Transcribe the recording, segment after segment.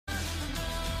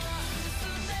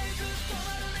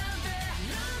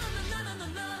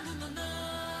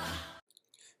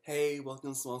Hey,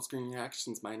 welcome to Small Screen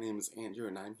Reactions. My name is Andrew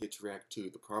and I'm here to react to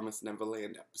The Promised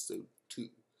Neverland episode 2.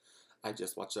 I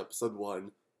just watched episode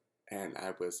 1 and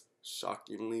I was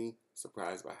shockingly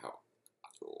surprised by how I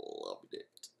loved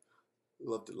it.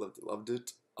 Loved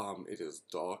it. It is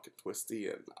dark and twisty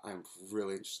and I'm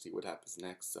really interested to see what happens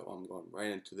next, so I'm going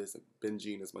right into this and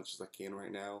binging as much as I can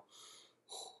right now.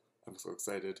 I'm so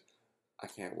excited. I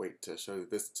can't wait to show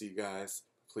this to you guys.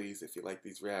 Please, if you like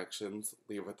these reactions,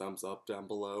 leave a thumbs up down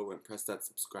below and press that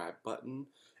subscribe button.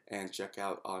 And check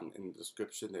out in the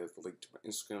description, there's a link to my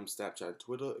Instagram, Snapchat, and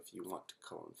Twitter. If you want to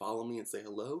come and follow me and say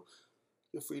hello,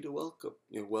 you're free to welcome.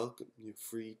 You're welcome.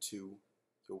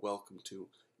 You're welcome to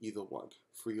either one.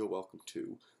 Free or welcome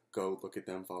to. Go look at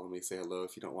them, follow me, say hello.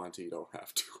 If you don't want to, you don't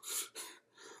have to.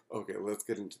 Okay, let's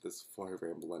get into this before I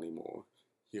ramble anymore.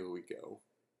 Here we go.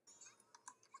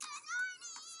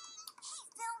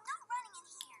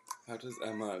 How does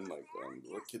Emma and the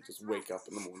kid just wake up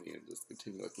in the morning and just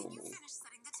continue like normal? Finish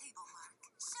setting the table, Mark.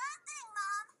 Sure thing,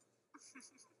 Mom.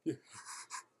 Yeah.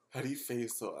 How do you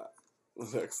face that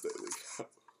the next day? Like,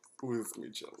 who is me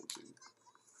challenging?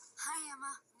 Hi,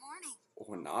 Emma. Morning.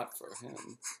 Or not for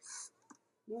him.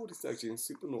 No, it's actually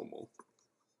super normal.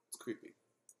 It's creepy.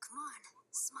 Come on,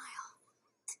 smile.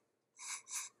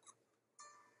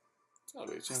 It's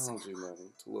gotta be challenging though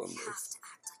to learn You this. have to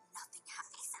act like nothing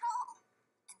happens at all.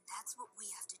 And that's what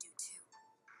we have to do too.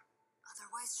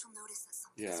 Otherwise, she'll notice that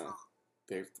something's wrong.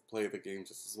 They have to play the game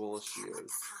just as well as she Let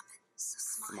is. that happen. So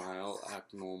Smile,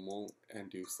 act normal, and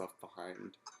do stuff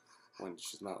behind when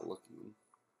she's not looking.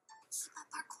 Keep up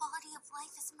our quality of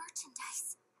life as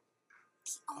merchandise.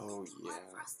 The only thing left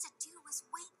for us to do was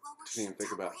wait while we're Didn't even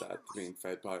think about that. randomly. Being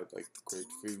fed by like great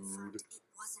food It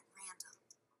wasn't random.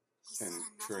 He and said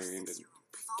another trained and 6-year-old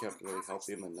with all kept the really coverage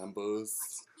healthy in the they need. numbers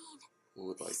What's it mean?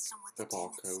 with like Based on what the the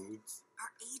demons said, barcodes.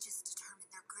 our ages determine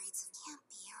their grades. Can't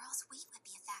be, or else weight would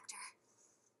be a factor.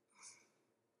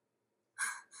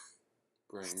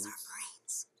 Brains. It's our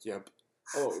brains. Yep.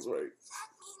 Oh, I was right. That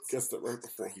means Guessed it right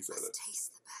the before brain he said must it.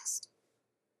 taste the best.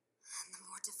 And the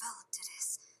more developed it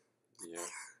is, the Yep.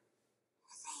 better.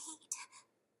 They eat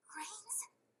brains?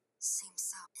 Seems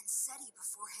so. And SETI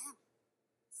before him.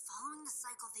 Following the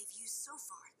cycle they've used so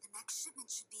far, the next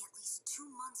shipment should be at least 2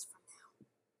 months from now.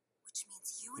 Which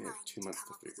means you and I need to come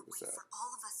up with a way for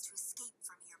all of us to escape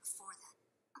from here before then.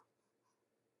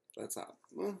 That's not.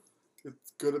 Well,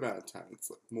 it's a good amount of time. It's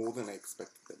like more than I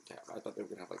expected them to have. I thought they were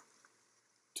gonna have like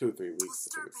 2 or 3 We'll weeks to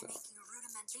start figure by this out. making a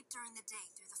rudimentary during the day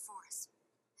through the forest,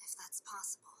 if that's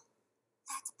possible.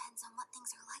 That depends on what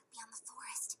things are like beyond the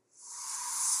forest.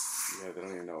 Yeah, they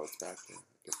don't even know what's back there.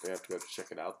 I guess they have to go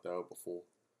check it out though before.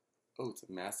 Oh, it's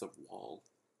a massive wall.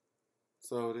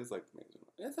 So it is like amazing.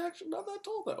 It's actually not that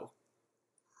tall though.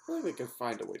 I think they can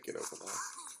find a way to get over that.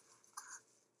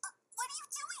 What are you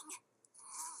doing?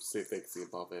 See if they can see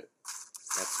above it.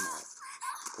 That's not.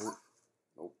 Oh,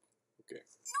 nope. Okay.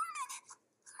 Norman,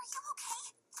 are you okay?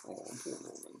 Oh, poor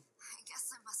Norman. I guess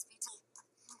I must be.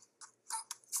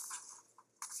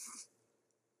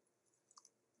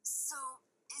 So,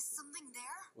 is something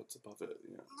there? What's above it?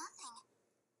 Yeah. Nothing.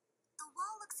 The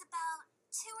wall looks about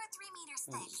 2 or 3 meters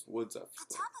Oh, thick. there's woods up The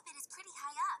there. top of it is pretty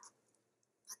high up,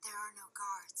 but there are no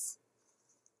guards.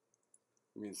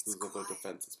 It means there's other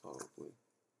defenses probably.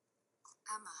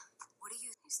 Emma, what do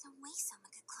you? There's no way someone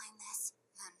could climb this.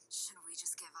 Then shouldn't we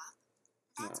just give up?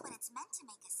 That's what it's meant to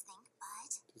make us think,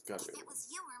 but There's gotta if be it one. was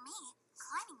you or me,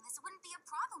 climbing this wouldn't be a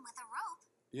problem with a rope.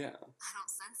 Yeah. I don't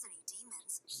sense any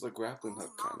demons. Just a grappling Only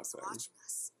hook kind of Mom's thing. watching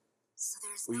us. So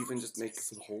there's Or no even need just to make be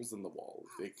some scared. holes in the wall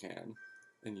if they can.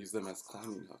 And use them as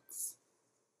climbing hooks.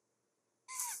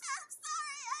 I'm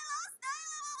sorry, I lost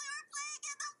Nyla while we were playing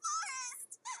in the forest.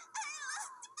 I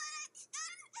looked, but I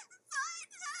couldn't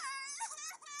find her.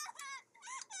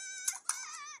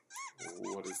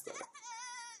 What is that?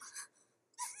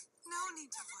 No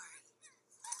need to worry.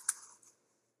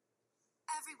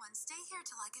 Everyone, stay here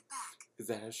till I get back. Is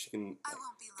that how she can... I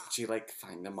won't be long. Can she like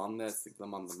find them on this, leave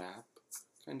them on the map?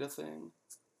 Kind of thing?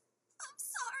 I'm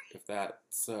sorry. If that's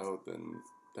so, then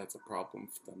that's a problem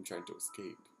for them trying to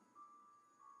escape.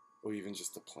 Or even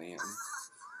just a plan.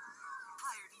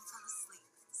 Tired and fell asleep.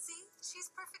 See? She's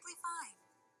perfectly fine.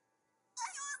 I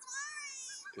was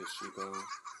worried. Is she though?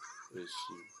 Is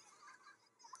she?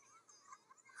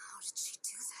 How did she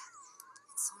do that?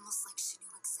 It's almost like she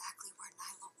knew exactly where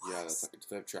Nyla was. Yeah, that's like, do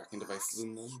they have tracking devices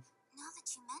in them? Now that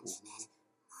you mention it,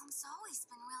 Mom's always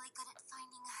been really good at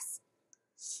finding us.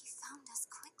 She found us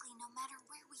quickly no matter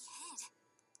where we hid.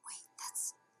 Wait,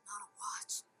 that's not a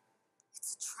watch.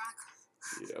 It's a tracker.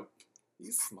 Yep.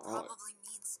 He's That smart. probably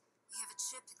means we have a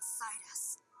chip inside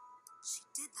us. She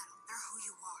did that on there who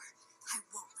you are. I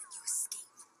won't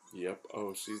Yep.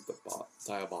 Oh, she's the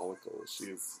diabolical. She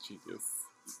is genius.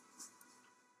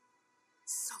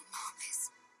 So Mom is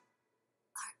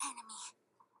our enemy.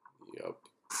 Yep.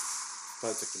 But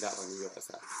I took it out when we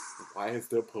realized that. Why is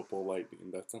there purple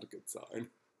lightning? That's not a good sign.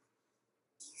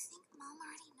 Do you think Mom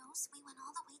already knows we went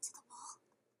all the way to the wall?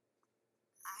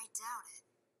 I doubt it.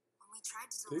 When we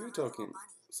tried to They were deliver talking little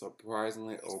Bunny,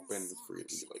 surprisingly it didn't open and seem freely,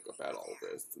 she like knew we about were all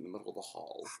there. this in the middle of the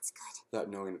hall, That's good. without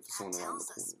knowing if there's That someone around the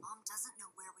tells us corner. Mom doesn't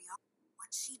know where we are. What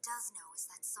she does know is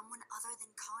that someone other than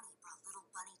Connie brought little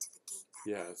Bunny to the gate that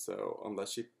Yeah, night. so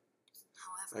unless she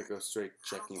However, goes straight I don't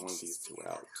checking think one of she's these two figured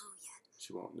out, who yet.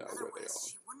 she won't know where they Otherwise, are.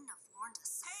 she wouldn't have warned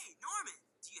us. Hey, Norman,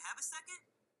 do you have a second?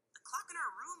 The clock in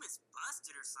our room is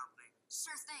busted or something.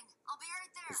 Sure thing. I'll be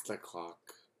right there. It's the clock.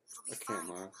 It'll be A fine,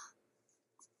 camera. Emma.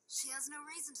 She has no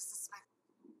reason to suspect.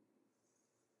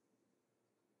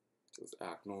 Just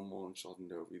act normal and she'll have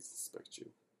no reason to suspect you.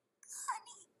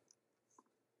 Honey.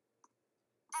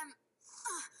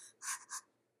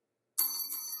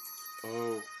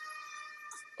 Oh.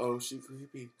 Oh, she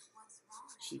creepy. What's wrong?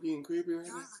 She being creepy right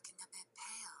You're now. looking a bit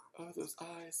pale. Oh, those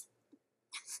eyes.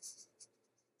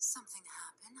 Something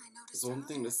happened. I noticed. It's one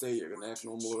thing to say you're gonna act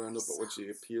normal around her, but when she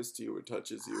appears to you or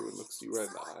touches you and looks you right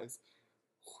in the eyes,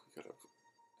 you gotta,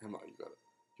 Emma,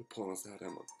 you're pulling us out,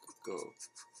 Emma. Go.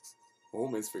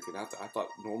 Norman is freaking out. I thought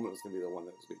Norman was gonna be the one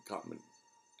that was gonna come, and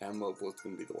Emma was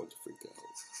gonna be the one to freak out.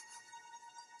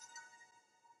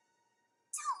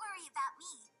 Don't worry about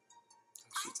me.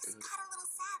 She I just did. got a little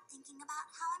sad thinking about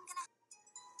how I'm gonna.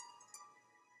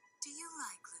 Do you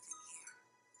like living here?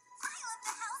 I love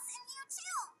the house and you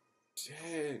too.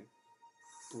 Dang.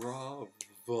 Bravo,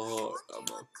 I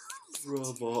wonder Emma. what Connie's up to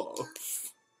Bravo. right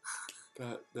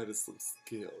now. That is some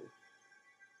skill.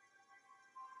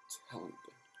 Talent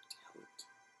there. Talent.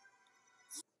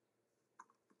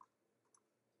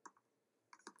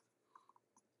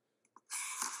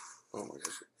 Oh my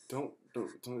gosh. Don't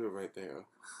go right there.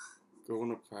 Go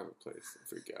in a private place and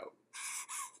freak out.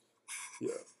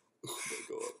 Yeah. Oh my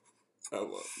god.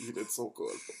 Emma, you did so good.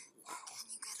 Wow. Can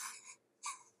you get up?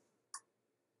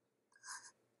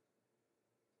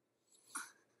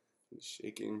 He's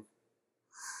shaking.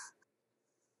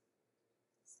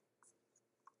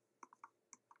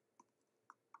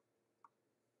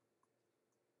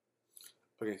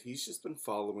 Okay, he's just been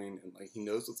following and like he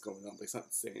knows what's going on, but he's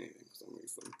not saying anything for some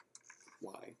reason.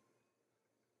 Why?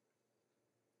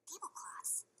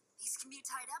 Tablecloths. These can be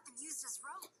tied up and used as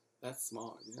rope. That's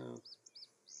smart, yeah.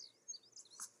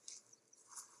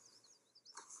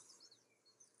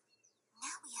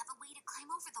 Now we have a way to climb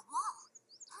over the wall.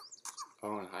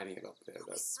 Oh, and hiding it up there.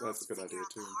 We That's still have a to good figure idea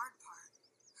out too. the hard part.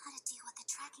 How to deal with the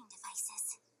tracking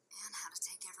devices. And how to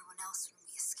take everyone else when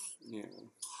we escape. Yeah.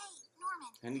 Hey,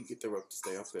 Norman. And you get the rope to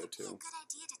stay up there too. It'd be a good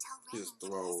idea to tell You Ray just and get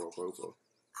throw his a rope opinion. over.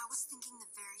 I was thinking the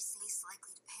very least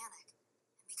likely to panic.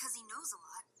 And because he knows a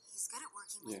lot, he's good at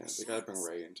working with Yeah, machines. they gotta bring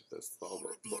Ray into this. The He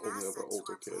would be an only other asset to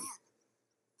older our kid. plan.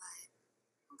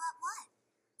 But what?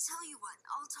 Tell you what,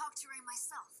 I'll talk to Ray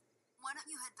myself. Why don't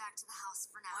you head back to the house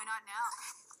for now? Why not now?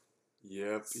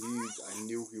 Yep, I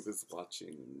knew he was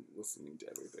watching and listening to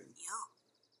everything. Yo.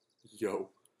 Yo,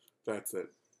 that's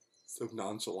it. So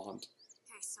nonchalant.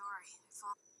 Hey, sorry.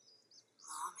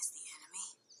 Mom is the enemy?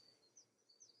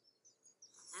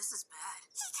 This is bad.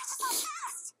 He gets so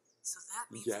fast! So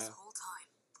that means Yeah. this whole time,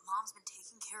 Mom's been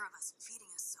taking care of us and feeding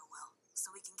us so well,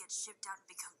 so we can get shipped out and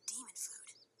become demon food.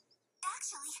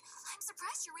 Actually, I'm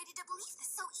surprised you're ready to believe this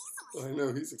so easily. I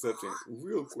know, he's accepting it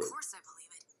real quick. Of course I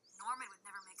believe it. Norman would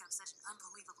never make up such an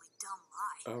unbelievably dumb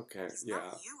lie. Okay, He's yeah.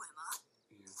 not you, Emma.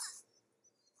 Yeah.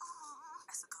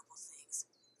 That's a couple things.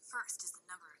 First is the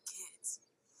number of kids.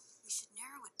 We should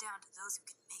narrow it down to those who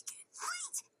can make it.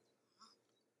 Wait!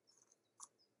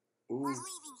 We're Ooh,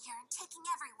 leaving here and taking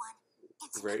everyone.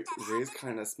 And to make that Ray's happen,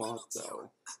 kind of smart we need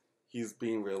though. He's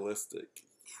being realistic.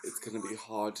 It's gonna be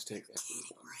hard to take kidding,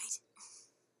 everyone. right?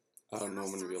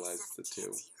 Norman realizes it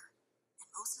too. And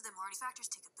most of them already factors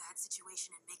take a bad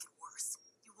situation and make it worse.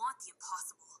 You want the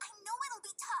impossible. I know it'll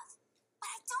be tough,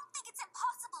 but I don't think it's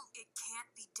impossible. It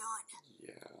can't be done.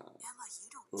 Yeah. Emma, you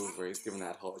don't Ooh, get Ray's it, giving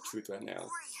that hard truth right now.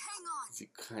 Ray, hang on. You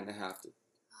kind of have to.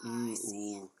 I see.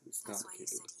 Ooh, it's That's why you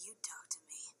complicated. said you'd talk to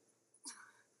me.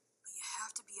 But you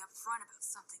have to be upfront about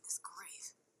something this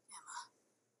grave, Emma.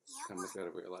 Yeah, Emma's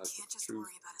gotta realize Can't the just truth.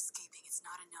 worry about escaping. It's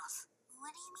not enough.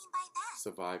 What do you mean by that?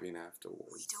 Surviving We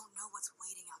afterwards. don't know what's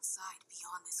waiting outside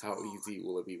beyond this How wall. easy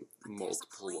will it be with But there's a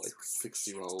multiple, place like, we're getting shipped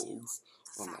 6-year-olds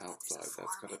The on the fact that there's a outside? That's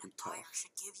farm gotta and be a buyer tough.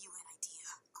 should give you an idea.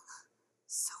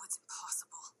 So it's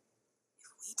impossible.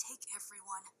 If we take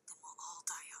everyone, then we'll all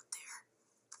die out there.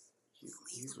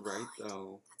 He's right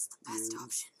though. That's the He best is.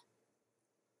 option.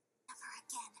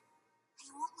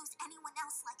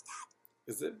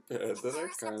 Is it bad that I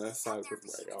kind of side with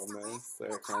Ray on this?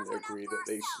 That I kind of agree that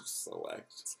they should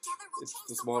select. Together we'll It's change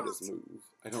the the smartest world. move.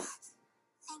 I don't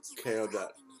Thank you, care Ray, for that,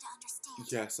 helping me to understand.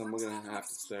 yes, I'm We're gonna planning have an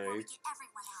to escape while stay, we get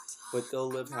everyone out. but they'll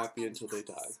I'm live not happy until they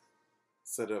bending on die. this.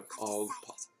 Instead of I'm all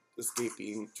decided.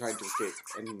 escaping, trying to escape,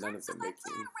 and none of them My making.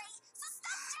 plan, Ray, so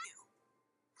stop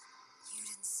You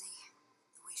didn't see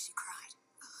the way she cried.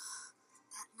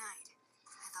 That night,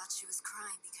 I thought she was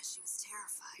crying because she was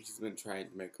terrified. She's been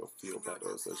trying to make her feel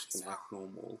better so she can act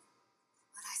normal.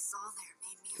 What I saw there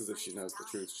made me Because if she knows the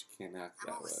truth, she can't act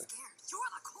I'm that always way. scared. You're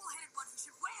the cool-headed one who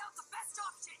should weigh out the best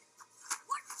option.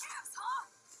 What gives, huh?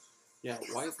 Yeah,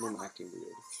 Because why of is Mom Emma. acting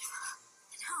weird?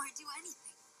 And how I do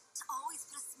anything to always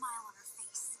put a smile on her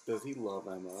face. Does he love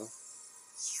Emma?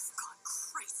 You've gone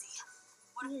crazy.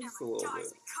 What if Just a Emma little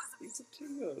dies bit. because of it? He's a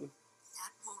kid.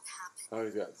 That won't happen. Oh,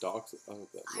 he's got dogs. Oh,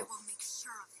 that I look. will make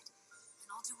sure of it. And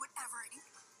I'll do whatever it is.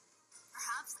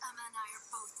 Perhaps Emma and I are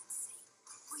both insane.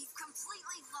 We've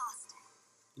completely lost it.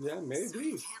 Yeah, So you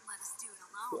maybe. can't let us do it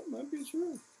alone. That might be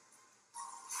true.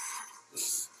 You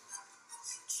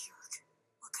jerk.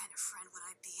 What kind of friend would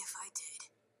I be if I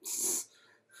did?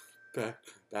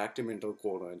 Backed him into a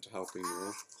corner into helping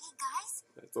you. Hey guys.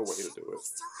 That's a way to do We it.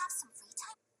 still have some free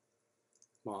time.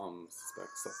 Mom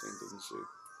suspects something, didn't she?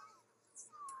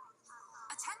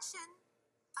 Attention!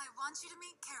 I want you to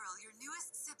meet Carol, your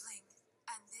newest sibling.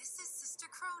 And this is Sister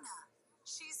Krona.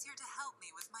 She's here to help me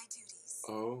with my duties.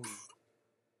 Oh.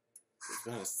 We've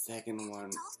got a second one.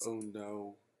 Oh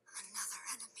no. Another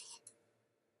enemy.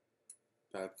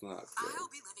 That's not good.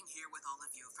 I'll be living here with all of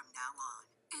you from now on.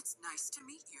 It's nice to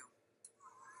meet you.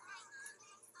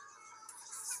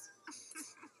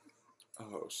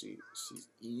 Oh, she's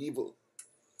evil.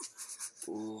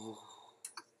 Ooh.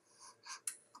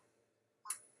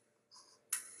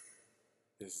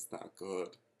 This is not good.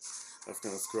 That's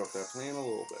gonna screw up their plan a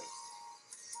little bit.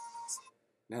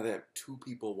 Now they have two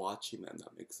people watching them.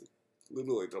 That makes it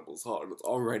literally double as hard. It's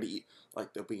already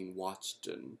like they're being watched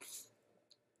and...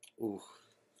 Ooh,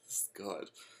 this is good.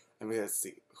 I mean, let's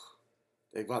see.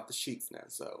 They've got the sheets now,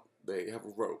 so they have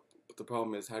a rope. But the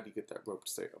problem is, how do you get that rope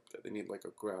to stay up there? They need like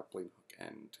a grappling hook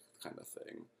end kind of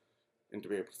thing. And to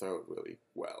be able to throw it really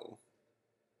well.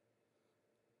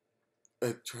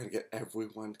 Trying to get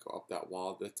everyone to go up that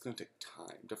wall, that's going to take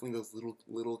time. Definitely those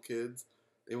little kids,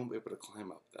 they won't be able to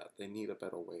climb up that. They need a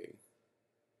better way.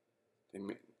 They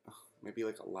maybe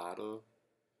like a ladder.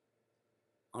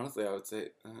 Honestly, I would say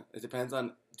it depends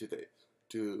on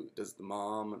does the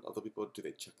mom and other people, do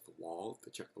they check the wall? If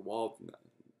they check the wall, then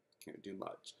can't do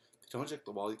much. If they don't check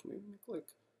the wall, you can maybe make like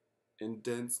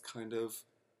indents kind of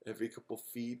every couple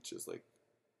feet, just like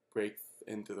break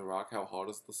into the rock. How hard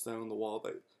is the stone in the wall?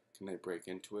 Can they break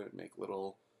into it and make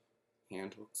little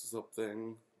hand hooks or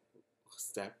something?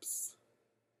 Steps?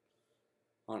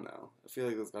 I don't know. I feel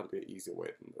like there's got to be an easier way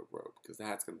than the rope, because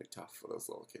that's going to be tough for those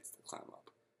little kids to climb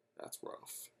up. That's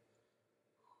rough.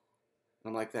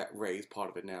 And like that Ray's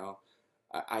part of it now.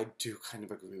 I do kind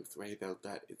of agree with Ray, though,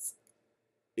 that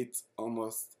it's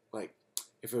almost like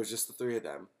if it was just the three of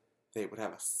them, they would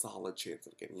have a solid chance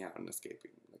of getting out and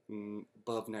escaping. Like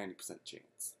above 90%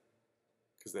 chance.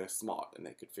 Because they're smart and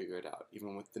they could figure it out,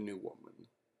 even with the new woman.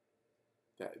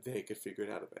 That they could figure it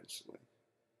out eventually.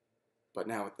 But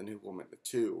now with the new woman, the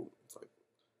two, it's like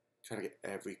trying to get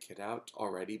every kid out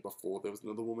already before there was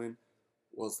another woman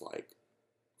was like,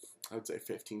 I would say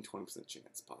 15-20%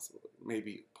 chance, possibly.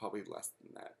 Maybe, probably less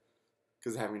than that.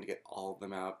 Because having to get all of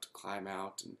them out to climb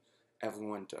out and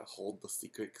everyone to hold the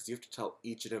secret, because you have to tell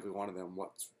each and every one of them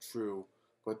what's true,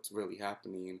 what's really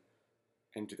happening,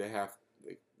 and do they have,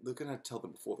 like, they're gonna tell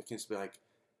them before. They can't just be like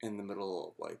in the middle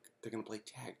of like, they're gonna play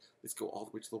tag. Let's go all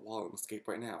the way to the wall and escape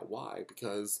right now. Why?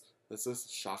 Because let's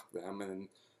just shock them, and then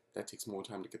that takes more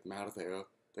time to get them out of there.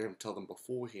 They're gonna tell them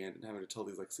beforehand, and having to tell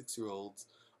these like 6-year-olds,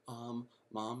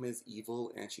 Mom is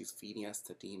evil and she's feeding us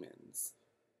to demons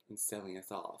and selling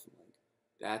us off. And like,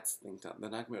 that's the thing. They're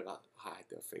not gonna be able to hide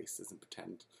their faces and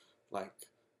pretend like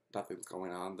nothing's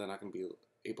going on. They're not gonna be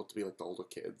able to be like the older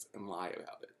kids and lie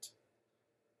about it.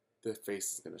 Their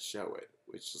face is going to show it,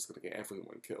 which is going to get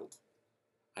everyone killed.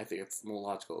 I think it's more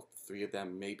logical if the three of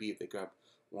them, maybe if they grab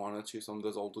one or two, some of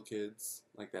those older kids,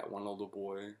 like that one older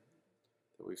boy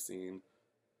that we've seen,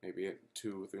 maybe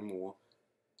 2 or 3 more,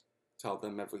 tell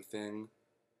them everything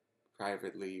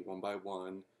privately, one by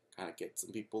one, kind of get some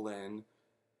people in,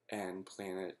 and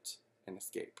plan it and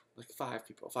escape. Like 5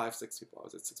 people, 5, 6 people, I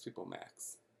was at 6 people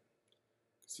max.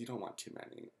 Because you don't want too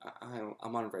many.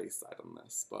 I'm on Ray's side on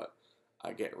this, but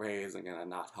I get Ray isn't gonna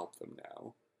not help them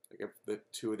now. Like if the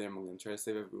 2 of them are gonna try to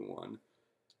save everyone,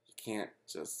 you can't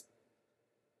just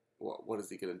what is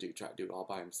he gonna do? Try to do it all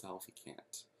by himself? He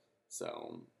can't.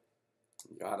 So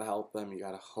you gotta help them. You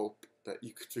gotta hope that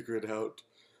you can figure it out.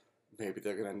 Maybe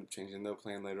they're gonna end up changing their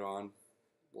plan later on.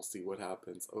 We'll see what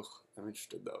happens. Ugh, I'm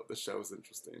interested though. The show is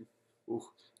interesting. Ooh,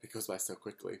 it goes by so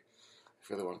quickly.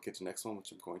 I really want to get to the next one,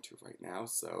 which I'm going to right now.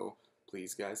 So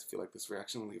please, guys, if you like this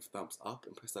reaction, leave a thumbs up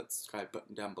and press that subscribe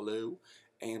button down below.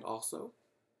 And also,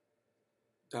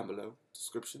 down below,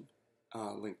 description,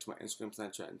 link to my Instagram,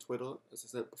 Snapchat, and Twitter. As I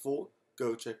said before,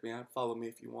 go check me out. Follow me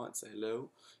if you want. Say hello.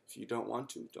 If you don't want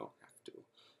to, don't have to.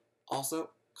 Also,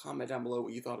 comment down below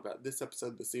what you thought about this episode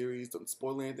of the series. Don't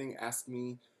spoil anything. Ask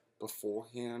me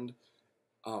beforehand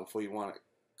before you want to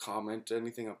comment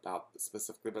anything about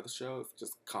specifically about the show. If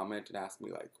just comment and ask me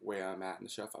like where I'm at in the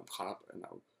show, if I'm caught up and I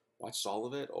watched all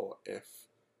of it, or if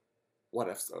what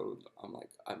episode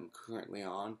I'm currently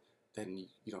on, then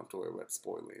you don't have to worry about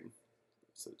spoiling.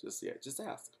 So just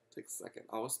ask. Take a second.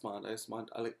 I'll respond. I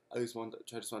always want to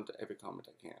try to respond to every comment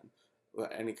I can. Well,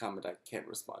 any comment I can't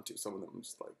respond to. Some of them I'm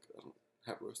just like I don't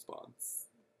have a response.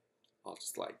 I'll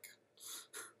just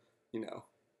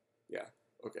yeah,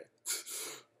 okay.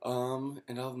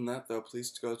 And other than that, though,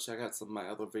 please go check out some of my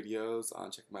other videos.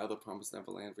 Check my other Promised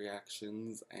Neverland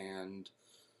reactions, and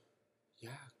yeah,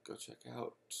 go check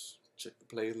the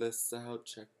playlists out,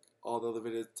 check all the other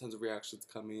videos, tons of reactions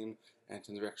coming, and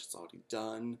tons of reactions already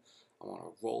done. I'm on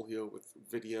a roll here with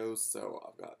videos, so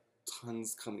I've got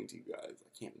tons coming to you guys.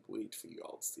 I can't wait for you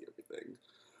all to see everything.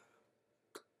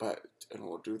 But in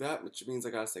order to do that, which means I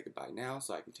gotta say goodbye now,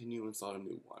 so I continue and start a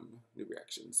new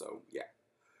reaction. So yeah,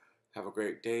 have a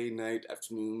great day, night,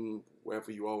 afternoon,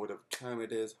 wherever you are, whatever time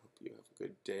it is. Hope you have a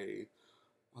good day.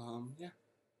 Yeah.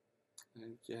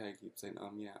 And yeah, I keep saying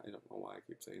yeah. I don't know why I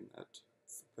keep saying that.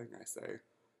 It's the thing I say.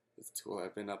 It's too.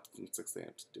 I've been up since 6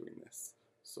 a.m. doing this.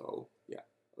 So yeah.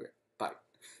 Okay. Bye.